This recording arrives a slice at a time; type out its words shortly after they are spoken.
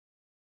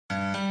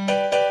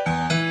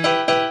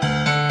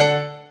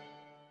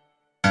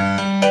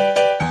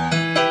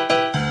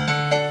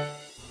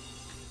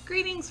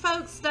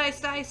folks,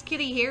 Dice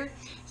Kitty here.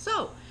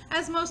 So,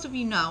 as most of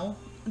you know,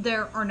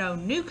 there are no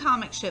new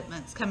comic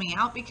shipments coming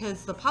out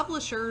because the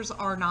publishers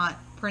are not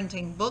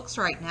printing books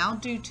right now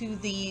due to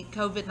the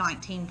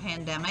COVID-19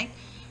 pandemic.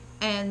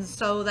 And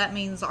so that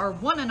means our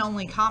one and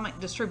only comic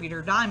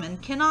distributor,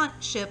 Diamond,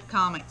 cannot ship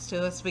comics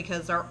to us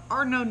because there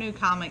are no new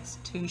comics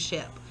to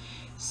ship.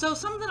 So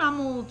something I'm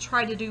going to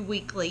try to do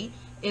weekly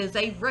is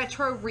a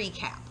retro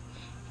recap.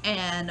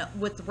 And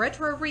with the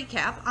retro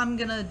recap, I'm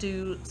going to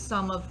do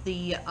some of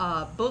the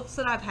books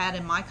that I've had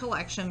in my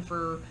collection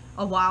for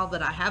a while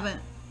that I haven't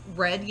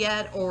read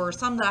yet, or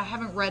some that I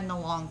haven't read in a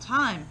long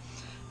time.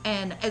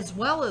 And as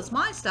well as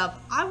my stuff,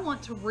 I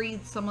want to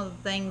read some of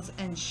the things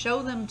and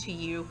show them to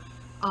you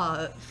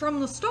from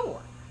the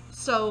store.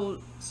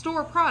 So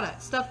store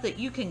products, stuff that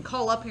you can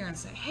call up here and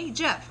say, hey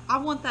Jeff, I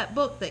want that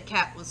book that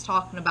Kat was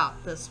talking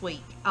about this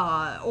week.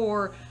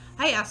 Or,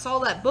 hey, I saw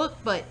that book,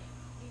 but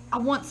I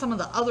want some of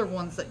the other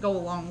ones that go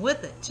along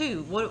with it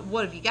too.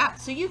 What have you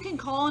got? So you can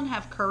call and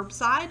have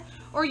curbside,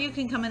 or you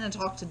can come in and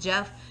talk to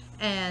Jeff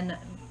and,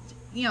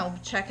 you know,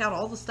 check out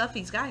all the stuff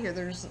he's got here.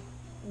 There's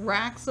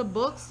racks of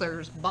books,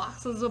 there's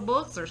boxes of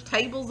books, there's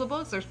tables of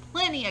books, there's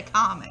plenty of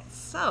comics.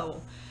 So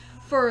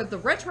for the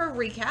retro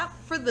recap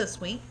for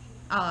this week,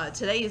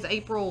 today is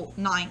April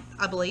 9th,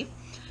 I believe.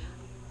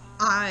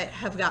 I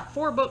have got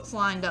 4 books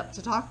lined up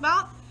to talk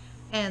about,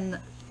 and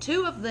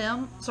 3 of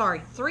them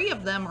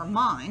are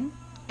mine,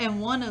 and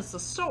 1 is the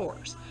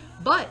store's.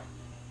 But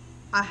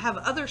I have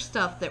other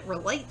stuff that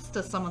relates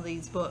to some of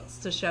these books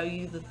to show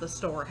you that the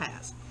store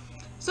has.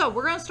 So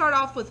we're going to start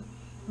off with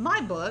my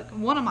book,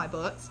 one of my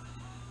books,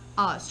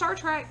 Star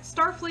Trek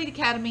Starfleet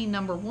Academy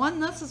 #1.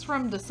 This is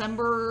from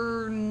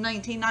December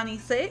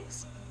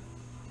 1996.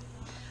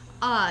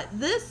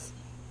 This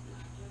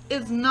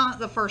is not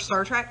the first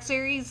Star Trek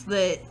series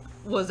that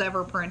was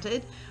ever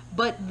printed,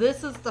 but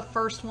this is the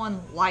first one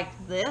like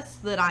this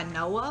that I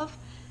know of,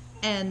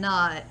 and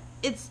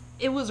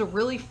it was a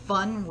really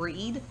fun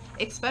read,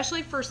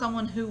 especially for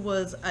someone who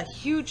was a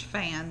huge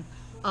fan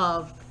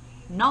of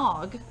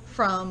Nog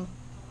from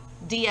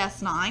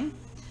DS9.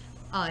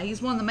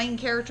 He's one of the main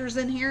characters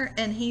in here,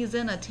 and he's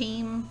in a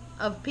team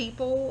of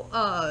people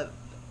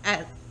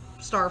at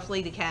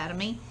Starfleet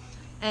Academy,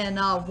 and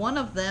one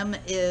of them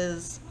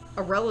is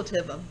a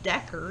relative of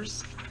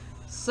Decker's.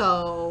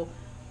 So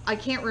I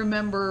can't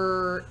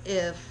remember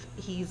if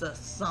he's a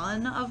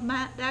son of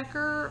Matt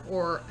Decker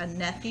or a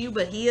nephew,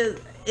 but he is.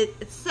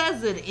 It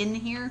says it in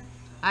here.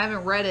 I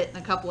haven't read it in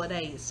a couple of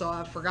days, so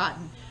I've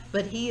forgotten.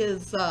 But he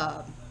is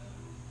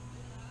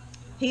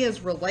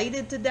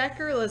related to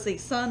Decker. Let's see,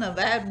 son of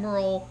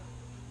Admiral,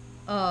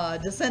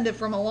 descended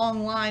from a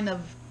long line of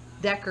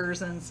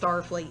Deckers in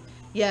Starfleet.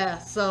 Yeah,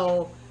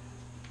 so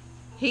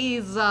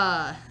he's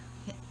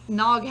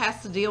Nog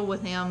has to deal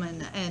with him,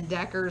 and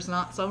Decker's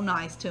not so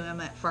nice to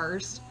him at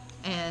first.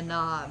 And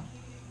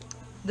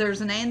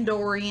there's an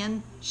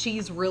Andorian.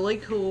 She's really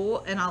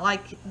cool, and I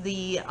like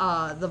the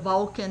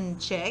Vulcan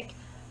chick,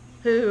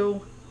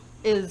 who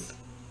is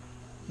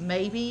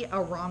maybe a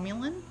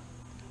Romulan.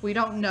 We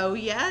don't know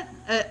yet.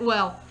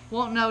 Well,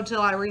 won't know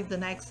till I read the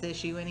next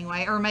issue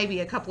anyway, or maybe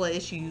a couple of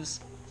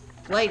issues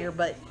later.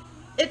 But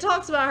it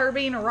talks about her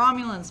being a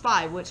Romulan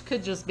spy, which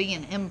could just be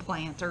an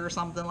implant or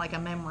something, like a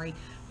memory.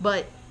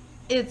 But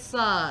it's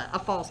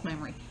a false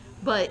memory.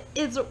 But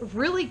it's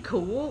really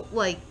cool.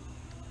 Like,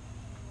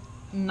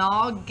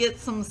 Nog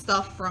gets some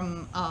stuff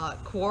from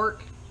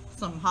Quark,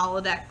 some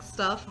holodeck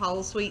stuff,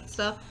 holosuite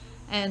stuff,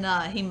 and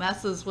he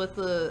messes with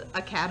the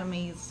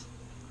Academy's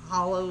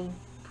holo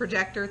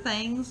projector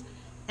things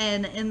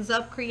and ends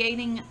up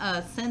creating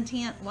a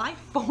sentient life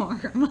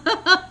form.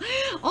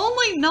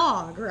 Only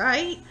Nog,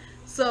 right?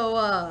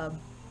 So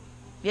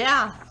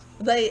yeah,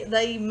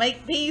 they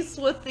make peace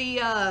with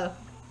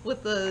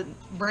the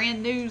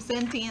brand new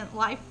sentient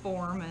life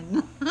form.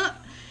 And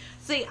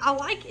see, I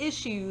like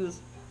issues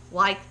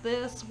like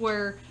this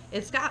where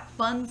it's got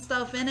fun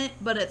stuff in it,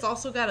 but it's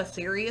also got a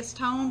serious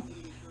tone.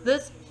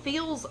 This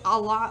feels a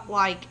lot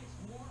like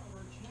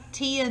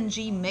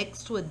TNG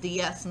mixed with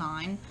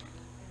DS9,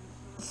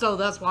 so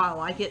that's why I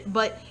like it.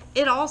 But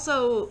it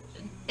also,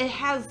 it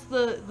has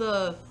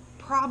the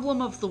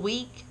problem of the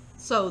week,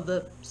 so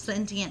the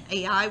sentient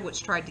AI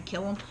which tried to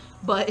kill him,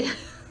 but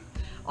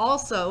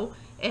also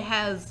it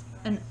has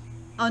an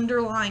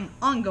underlying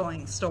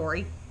ongoing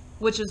story,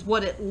 which is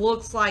what it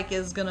looks like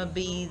is gonna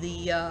be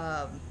the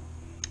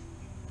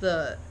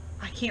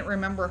I can't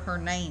remember her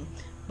name,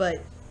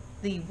 but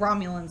the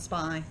Romulan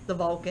spy, the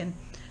Vulcan.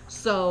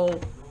 So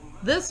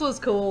this was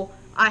cool.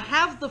 I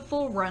have the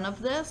full run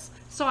of this,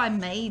 so I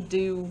may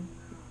do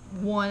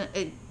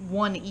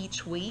one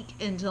each week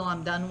until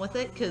I'm done with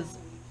it, because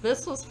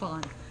this was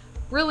fun.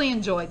 Really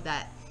enjoyed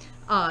that.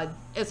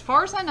 As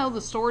far as I know, the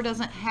store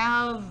doesn't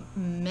have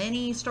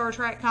many Star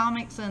Trek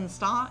comics in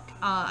stock.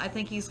 I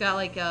think he's got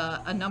like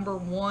a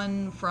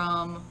 #1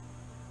 from,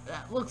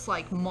 that looks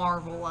like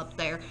Marvel up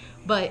there.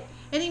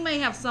 And he may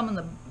have some in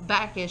the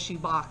back issue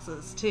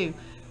boxes too.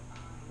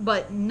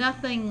 But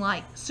nothing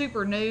like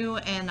super new,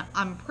 and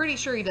I'm pretty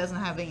sure he doesn't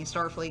have any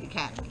Starfleet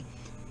Academy.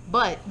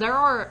 But there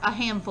are a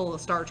handful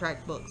of Star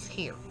Trek books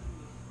here.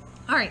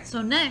 Alright,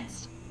 so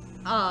next,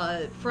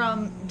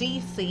 from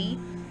DC,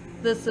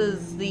 this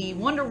is the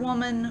Wonder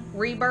Woman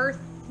Rebirth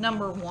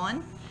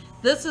 #1.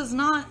 This is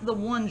not the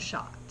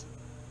one-shot.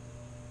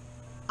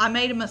 I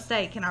made a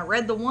mistake and I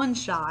read the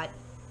one-shot,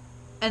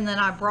 and then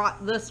I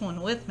brought this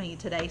one with me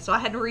today, so I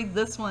had to read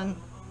this one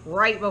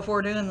right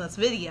before doing this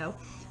video.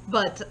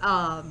 But,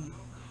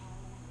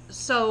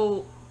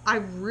 so I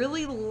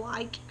really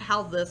like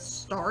how this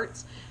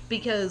starts,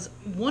 because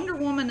Wonder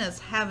Woman is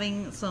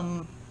having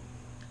some,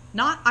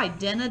 not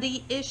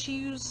identity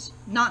issues,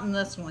 not in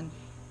this one,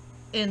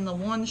 in the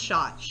one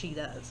shot she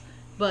does,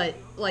 but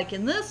like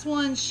in this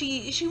one,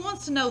 she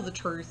wants to know the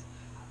truth.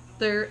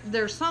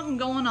 There's something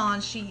going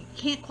on. She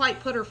can't quite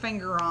put her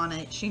finger on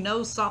it. She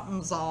knows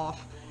something's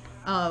off.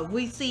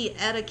 We see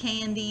Etta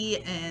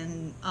Candy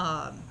and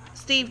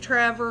Steve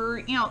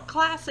Trevor, you know,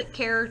 classic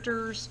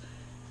characters.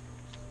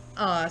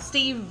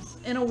 Steve's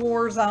in a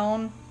war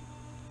zone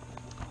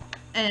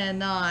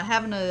and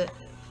having to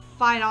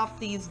fight off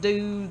these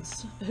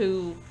dudes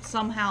who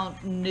somehow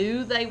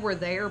knew they were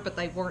there, but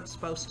they weren't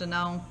supposed to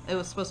know. It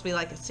was supposed to be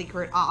like a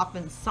secret op,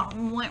 and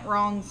something went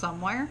wrong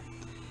somewhere.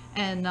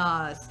 And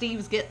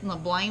Steve's getting the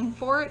blame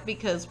for it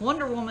because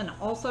Wonder Woman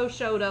also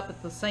showed up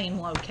at the same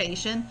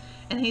location,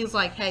 and he's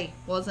like, hey,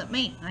 wasn't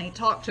me. I ain't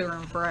talked to her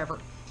in forever.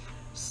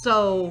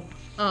 So,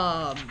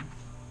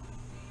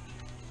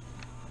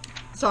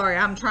 sorry,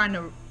 I'm trying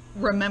to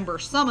remember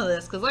some of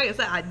this, because like I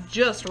said, I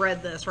just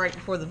read this right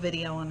before the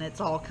video and it's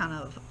all kind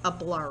of a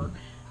blur.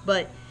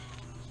 But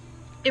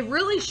it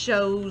really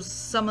shows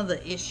some of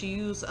the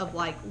issues of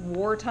like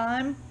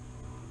wartime.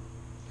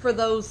 For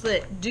those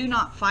that do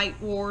not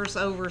fight wars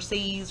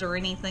overseas or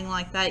anything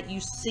like that, you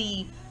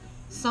see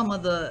some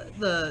of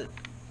the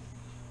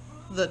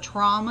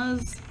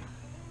traumas.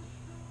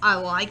 I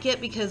like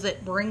it because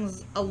it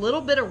brings a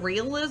little bit of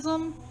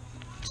realism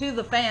to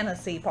the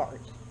fantasy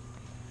part.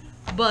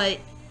 But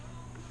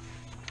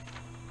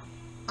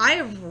I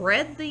have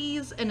read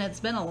these, and it's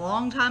been a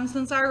long time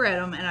since I read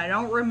them, and I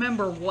don't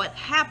remember what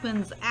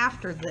happens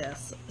after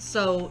this.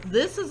 So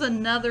this is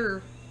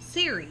another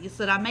series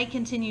that I may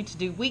continue to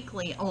do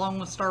weekly along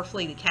with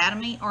Starfleet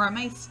Academy, or I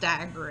may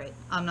stagger it.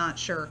 I'm not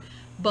sure.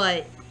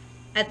 But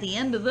at the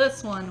end of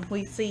this one,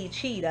 we see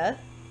Cheetah.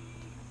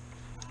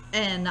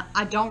 And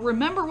I don't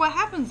remember what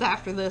happens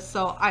after this,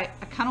 so I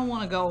kind of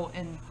want to go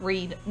and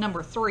read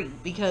 #3.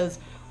 Because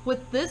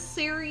with this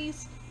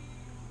series,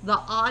 the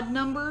odd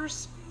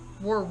numbers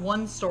were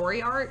one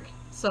story arc.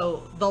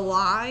 So the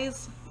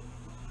lies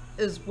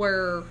is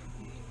where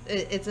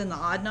it's in the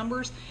odd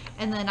numbers.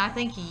 And then I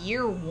think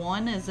year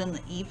 1 is in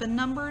the even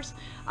numbers.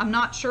 I'm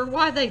not sure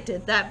why they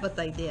did that, but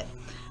they did.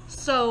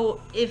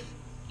 So if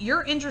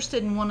you're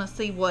interested and want to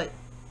see what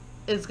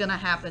is going to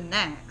happen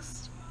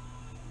next,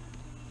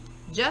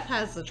 Jeff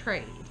has the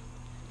trade.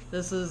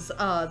 This is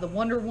the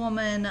Wonder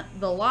Woman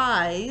The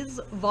Lies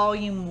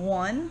Volume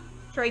 1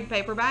 trade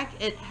paperback.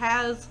 It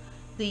has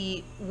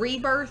the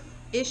Rebirth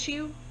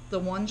issue, the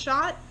one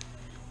shot,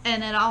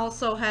 and it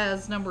also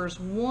has numbers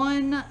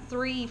 1,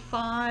 3,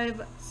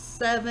 5,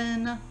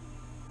 7,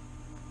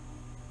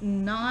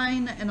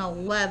 9, and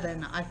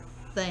 11, I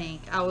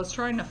think. I was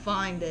trying to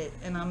find it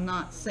and I'm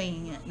not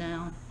seeing it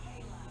now.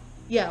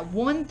 Yeah,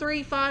 1,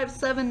 3, 5,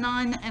 7,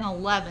 9, and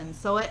 11.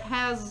 So it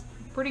has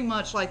pretty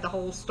much like the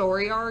whole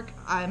story arc,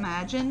 I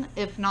imagine,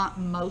 if not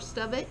most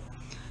of it.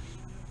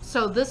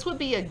 So this would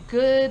be a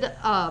good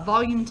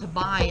volume to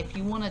buy if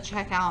you want to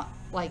check out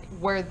like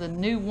where the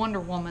new Wonder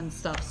Woman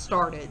stuff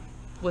started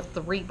with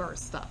the Rebirth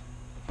stuff.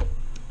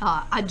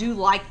 I do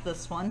like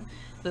this one.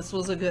 This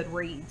was a good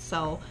read,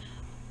 so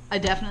I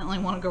definitely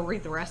want to go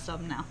read the rest of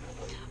them now.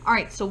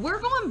 Alright, so we're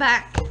going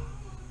back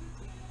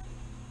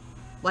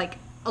like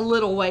a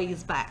little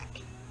ways back.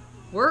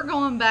 We're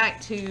going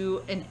back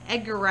to an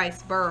Edgar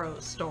Rice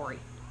Burroughs story.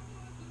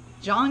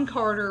 John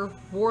Carter,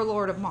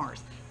 Warlord of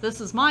Mars.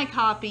 This is my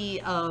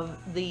copy of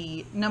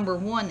the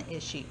 #1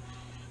 issue.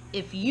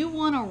 If you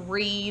want to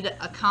read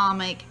a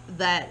comic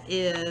that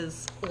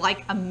is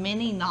like a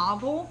mini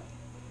novel,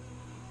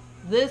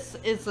 this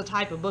is the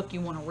type of book you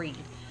want to read.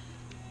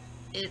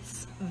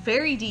 It's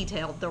very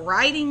detailed. The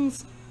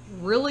writing's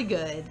really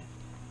good.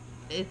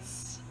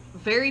 It's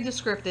very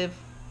descriptive.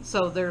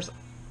 So there's,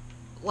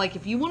 like,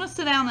 if you want to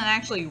sit down and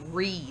actually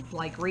read,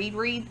 like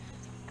read,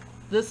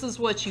 this is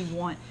what you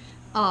want.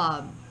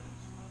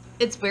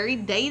 It's very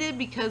dated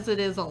because it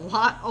is a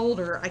lot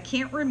older. I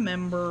can't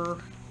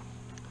remember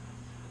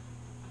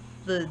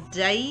the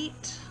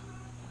date.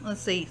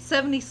 Let's see,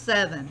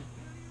 77.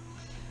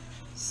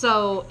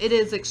 So it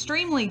is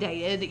extremely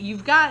dated.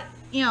 You've got,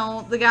 you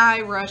know, the guy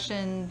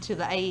rushing to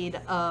the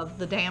aid of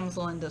the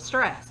damsel in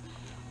distress.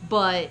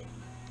 But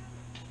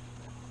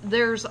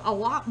there's a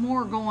lot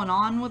more going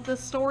on with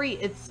this story.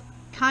 It's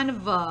kind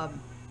of a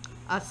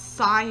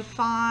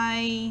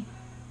sci-fi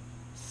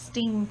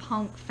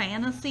steampunk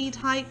fantasy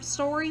type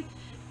story.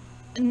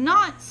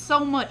 Not so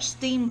much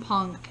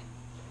steampunk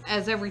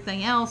as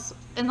everything else.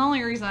 And the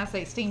only reason I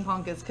say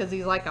steampunk is because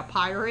he's like a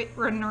pirate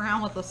running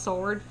around with a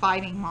sword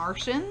fighting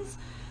Martians.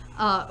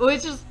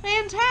 which is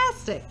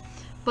fantastic.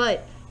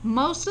 But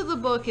most of the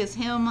book is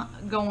him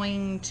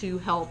going to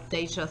help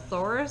Deja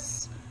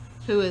Thoris,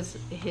 who is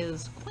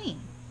his queen.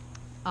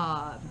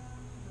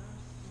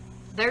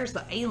 There's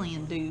the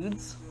alien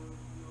dudes.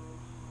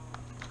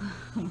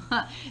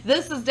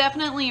 This is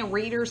definitely a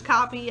reader's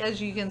copy.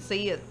 As you can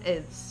see,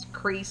 it's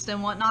creased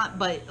and whatnot.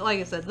 But like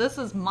I said, this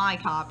is my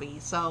copy,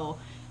 so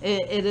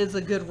it is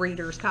a good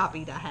reader's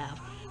copy to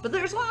have. But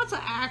there's lots of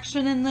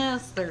action in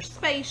this. There's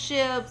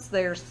spaceships.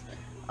 There's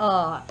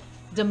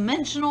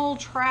dimensional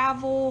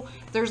travel.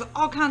 There's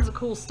all kinds of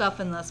cool stuff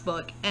in this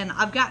book. And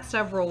I've got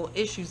several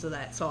issues of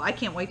that, so I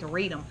can't wait to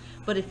read them.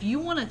 But if you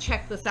want to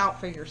check this out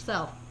for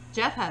yourself,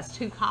 Jeff has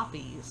 2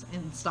 copies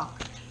in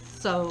stock.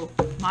 So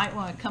might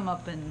want to come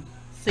up and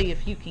see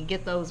if you can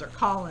get those or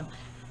call him.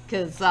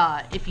 Because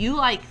if you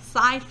like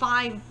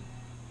sci-fi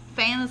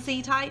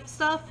fantasy type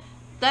stuff,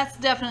 that's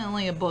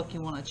definitely a book you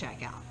want to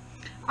check out.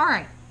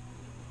 Alright.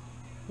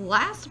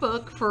 Last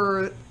book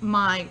for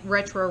my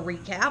retro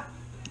recap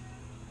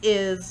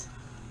is,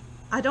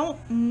 I don't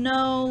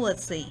know,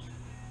 let's see.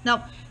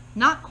 Nope,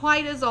 not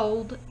quite as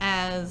old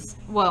as,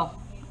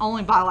 well,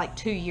 only by like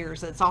 2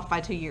 years. It's off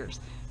by 2 years.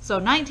 So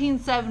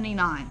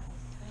 1979.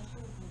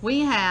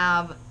 We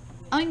have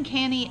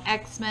Uncanny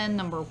X-Men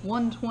number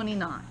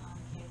 129.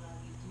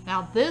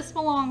 Now this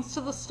belongs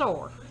to the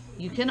store.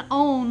 You can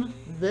own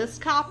this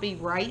copy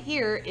right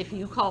here if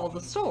you call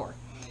the store.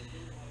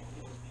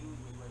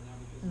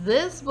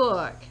 This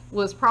book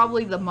was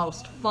probably the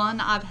most fun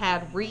I've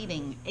had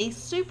reading a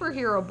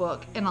superhero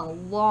book in a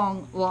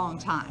long, long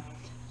time.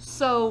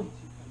 So,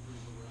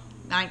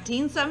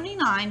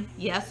 1979,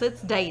 yes,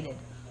 it's dated.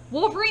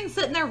 Wolverine's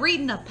sitting there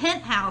reading a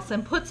Penthouse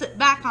and puts it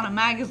back on a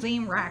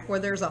magazine rack where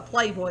there's a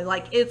Playboy.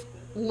 Like, it's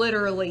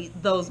literally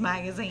those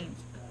magazines.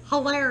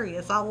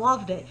 Hilarious. I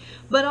loved it.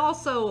 But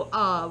also,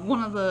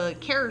 one of the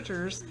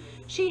characters,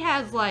 she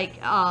has like,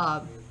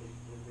 I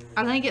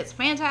think it's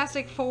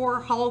Fantastic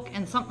Four, Hulk,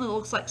 and something that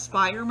looks like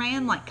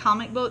Spider-Man, like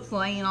comic books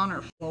laying on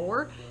her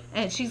floor.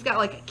 And she's got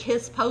like a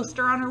Kiss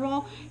poster on her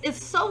wall.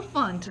 It's so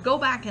fun to go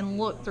back and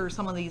look through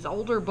some of these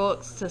older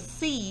books to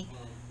see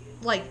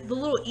like the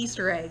little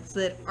Easter eggs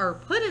that are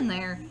put in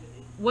there,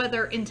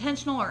 whether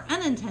intentional or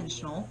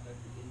unintentional.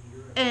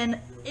 And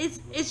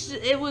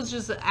it was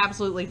just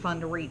absolutely fun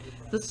to read.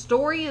 The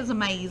story is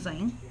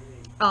amazing.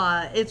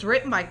 It's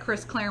written by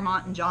Chris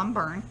Claremont and John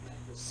Byrne.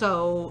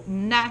 So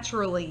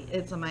naturally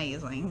it's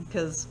amazing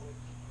because,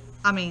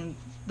 I mean,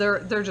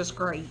 they're just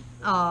great.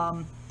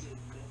 Well,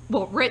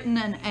 written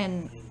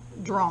and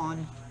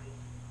drawn,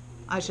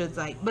 I should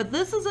say. But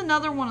this is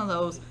another one of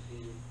those,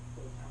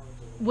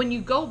 when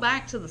you go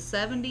back to the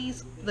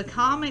 70s, the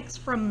comics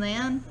from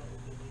then,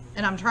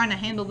 and I'm trying to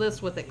handle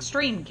this with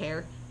extreme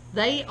care,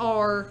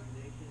 they're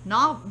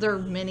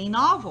mini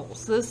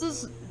novels. This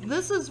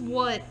is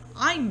what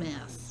I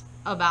miss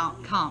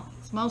about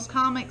comics. Most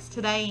comics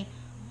today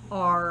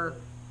are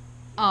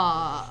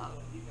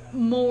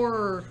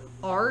more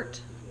art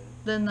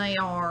than they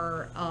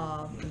are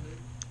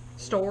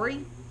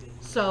story.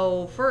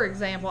 So, for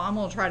example, I'm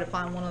going to try to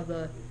find one of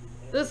the,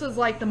 this is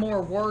like the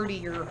more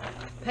wordier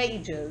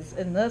pages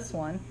in this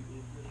one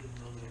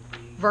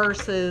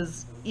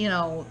versus, you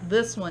know,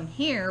 this one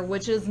here,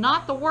 which is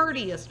not the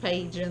wordiest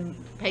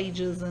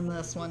pages in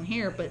this one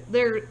here, but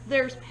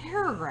there's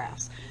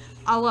paragraphs.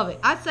 I love it.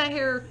 I sat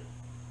here,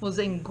 was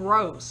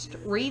engrossed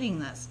reading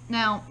this.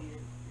 Now,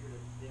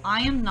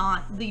 I am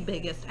not the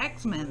biggest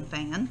X-Men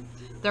fan.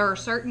 There are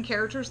certain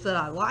characters that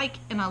I like,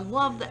 and I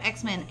love the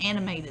X-Men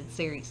animated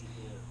series.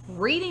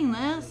 Reading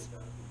this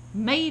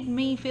made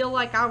me feel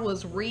like I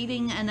was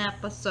reading an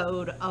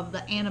episode of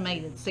the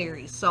animated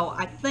series. So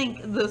I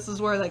think this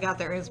is where they got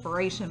their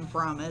inspiration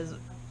from, is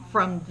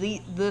from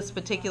this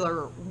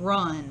particular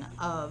run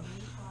of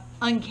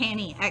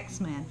Uncanny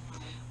X-Men.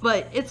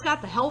 But it's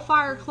got the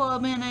Hellfire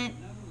Club in it.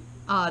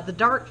 The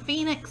Dark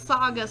Phoenix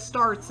saga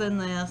starts in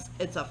this.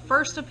 It's a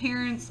first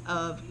appearance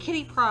of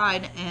Kitty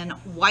Pryde and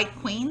White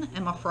Queen,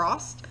 Emma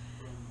Frost.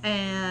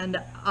 And,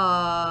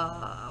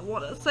 I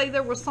want to say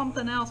there was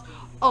something else.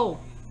 Oh,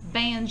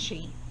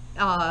 Banshee.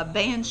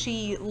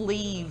 Banshee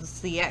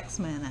leaves the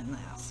X-Men in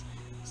this.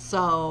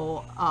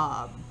 So,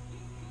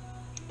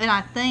 and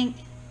I think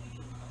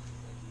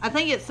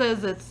it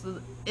says it's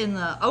in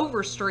the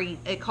Overstreet,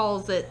 it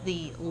calls it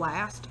the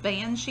last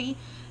Banshee.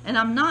 And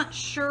I'm not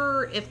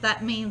sure if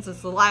that means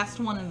it's the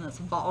last one in this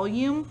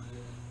volume.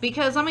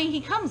 Because, I mean,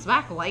 he comes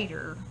back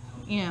later.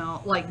 You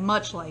know, like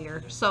much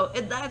later. So,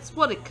 that's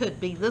what it could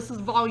be. This is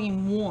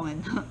volume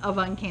 1 of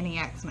Uncanny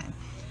X-Men.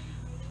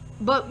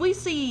 But we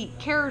see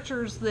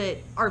characters that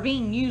are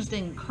being used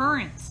in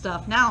current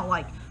stuff now.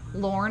 Like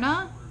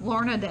Lorna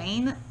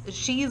Dane.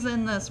 She's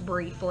in this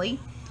briefly.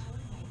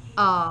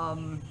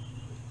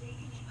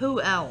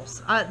 Who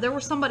else? There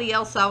was somebody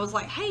else I was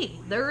like, hey,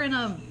 they're in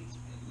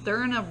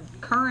a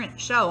current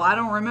show. I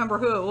don't remember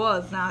who it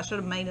was now. I should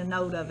have made a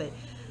note of it.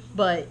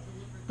 But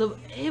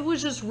it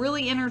was just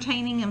really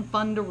entertaining and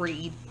fun to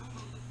read.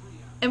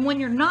 And when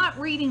you're not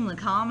reading the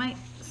comic,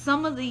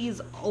 some of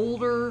these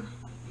older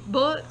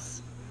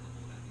books,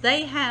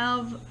 They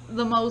have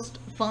the most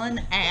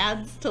fun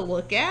ads to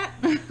look at.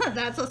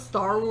 That's a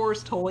Star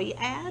Wars toy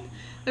ad.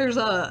 There's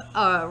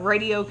a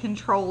radio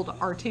controlled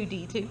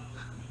R2-D2.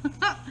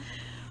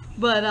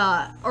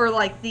 But or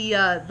like the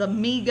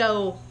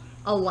Mego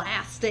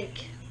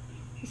elastic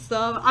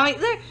stuff. I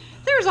mean,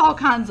 there's all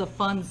kinds of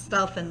fun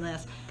stuff in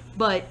this.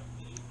 But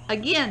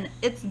again,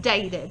 it's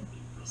dated.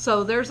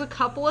 So there's a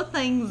couple of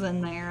things in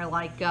there,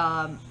 like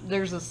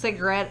there's a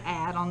cigarette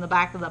ad on the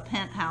back of the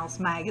Penthouse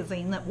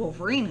magazine that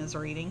Wolverine is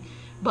reading.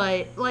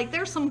 But like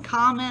there's some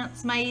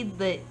comments made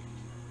that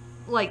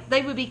like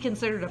they would be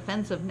considered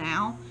offensive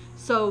now.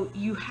 So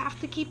you have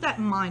to keep that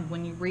in mind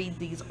when you read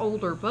these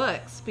older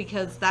books,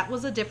 because that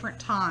was a different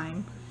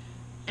time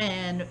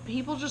and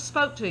people just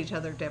spoke to each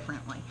other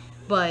differently.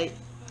 But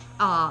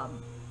I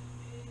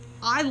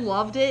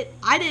loved it.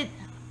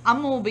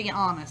 I'm going to be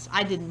honest.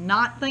 I did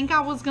not think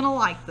I was going to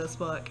like this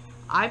book.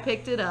 I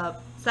picked it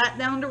up, sat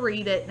down to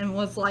read it, and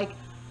was like,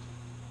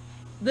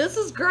 this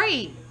is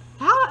great.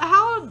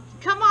 How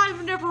come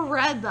I've never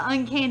read the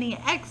Uncanny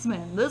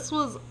X-Men? This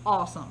was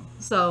awesome.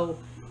 So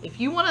if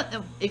you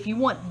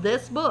want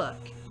this book,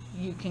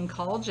 you can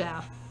call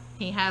Jeff.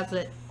 He has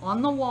it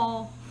on the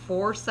wall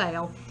for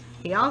sale.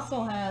 He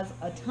also has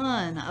a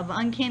ton of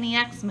Uncanny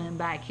X-Men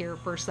back here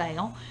for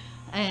sale.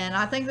 And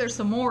I think there's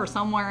some more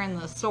somewhere in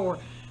the store.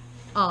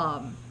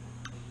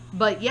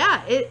 But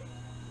yeah,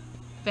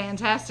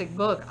 fantastic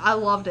book. I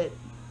loved it.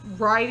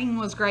 Writing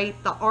was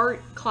great. The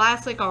art,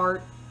 classic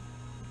art.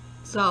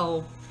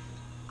 So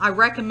I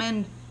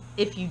recommend,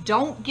 if you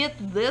don't get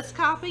this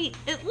copy,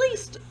 at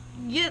least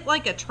get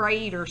like a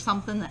trade or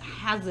something that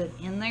has it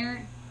in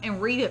there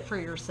and read it for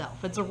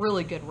yourself. It's a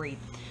really good read.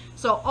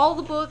 So all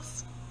the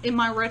books in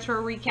my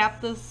retro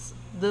recap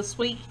this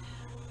week,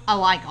 I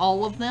like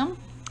all of them.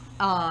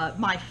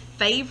 My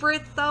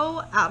favorite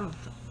though, out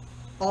of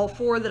all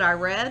four that I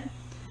read,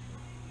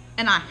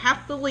 and I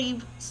have to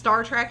leave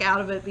Star Trek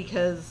out of it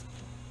because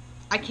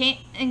I can't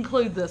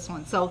include this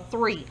one. So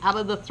 3 out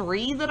of the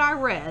 3 that I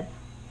read,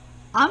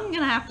 I'm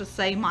gonna have to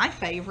say my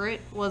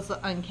favorite was the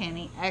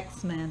Uncanny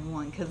X-Men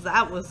one, because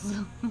that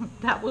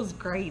was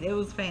great. It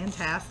was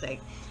fantastic.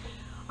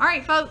 All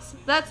right, folks,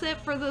 that's it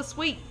for this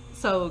week.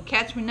 So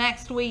catch me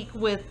next week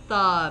with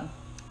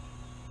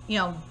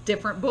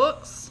different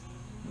books,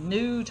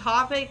 new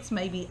topics,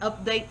 maybe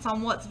updates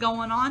on what's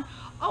going on.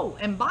 Oh,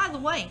 and by the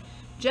way,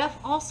 Jeff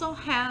also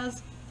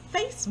has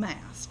face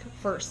mask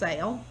for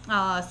sale.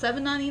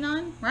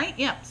 $7.99, right?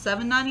 Yep,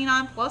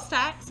 $7.99 plus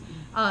tax.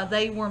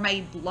 They were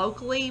made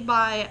locally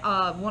by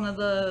one of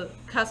the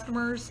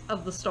customers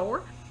of the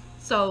store.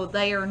 So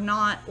they are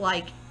not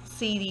like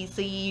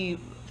CDC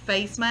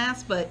face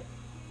masks, but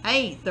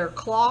hey, they're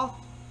cloth,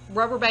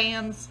 rubber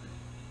bands,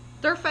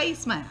 they're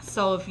face masks.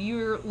 So if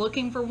you're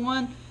looking for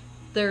one,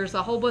 there's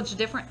a whole bunch of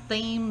different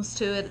themes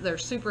to it.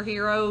 There's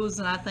superheroes,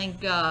 and I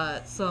think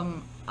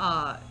some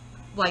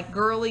like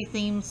girly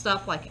themed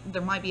stuff. Like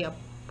there might be a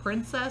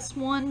princess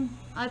one,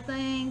 I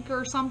think,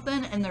 or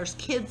something. And there's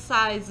kid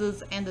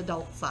sizes and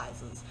adult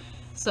sizes.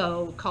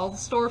 So call the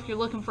store if you're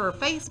looking for a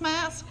face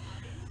mask,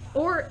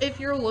 or if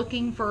you're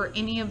looking for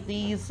any of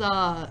these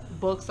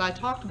books I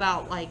talked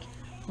about, like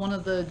one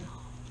of the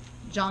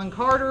John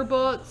Carter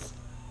books,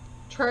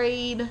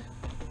 trade,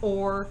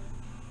 or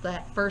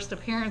that first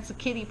appearance of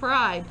Kitty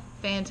Pryde.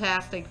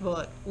 Fantastic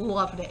book.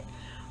 Loved it.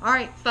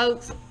 Alright,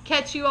 folks.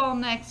 Catch you all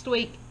next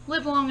week.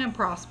 Live long and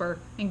prosper,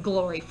 and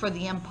glory for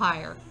the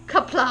Empire.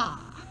 Kapla!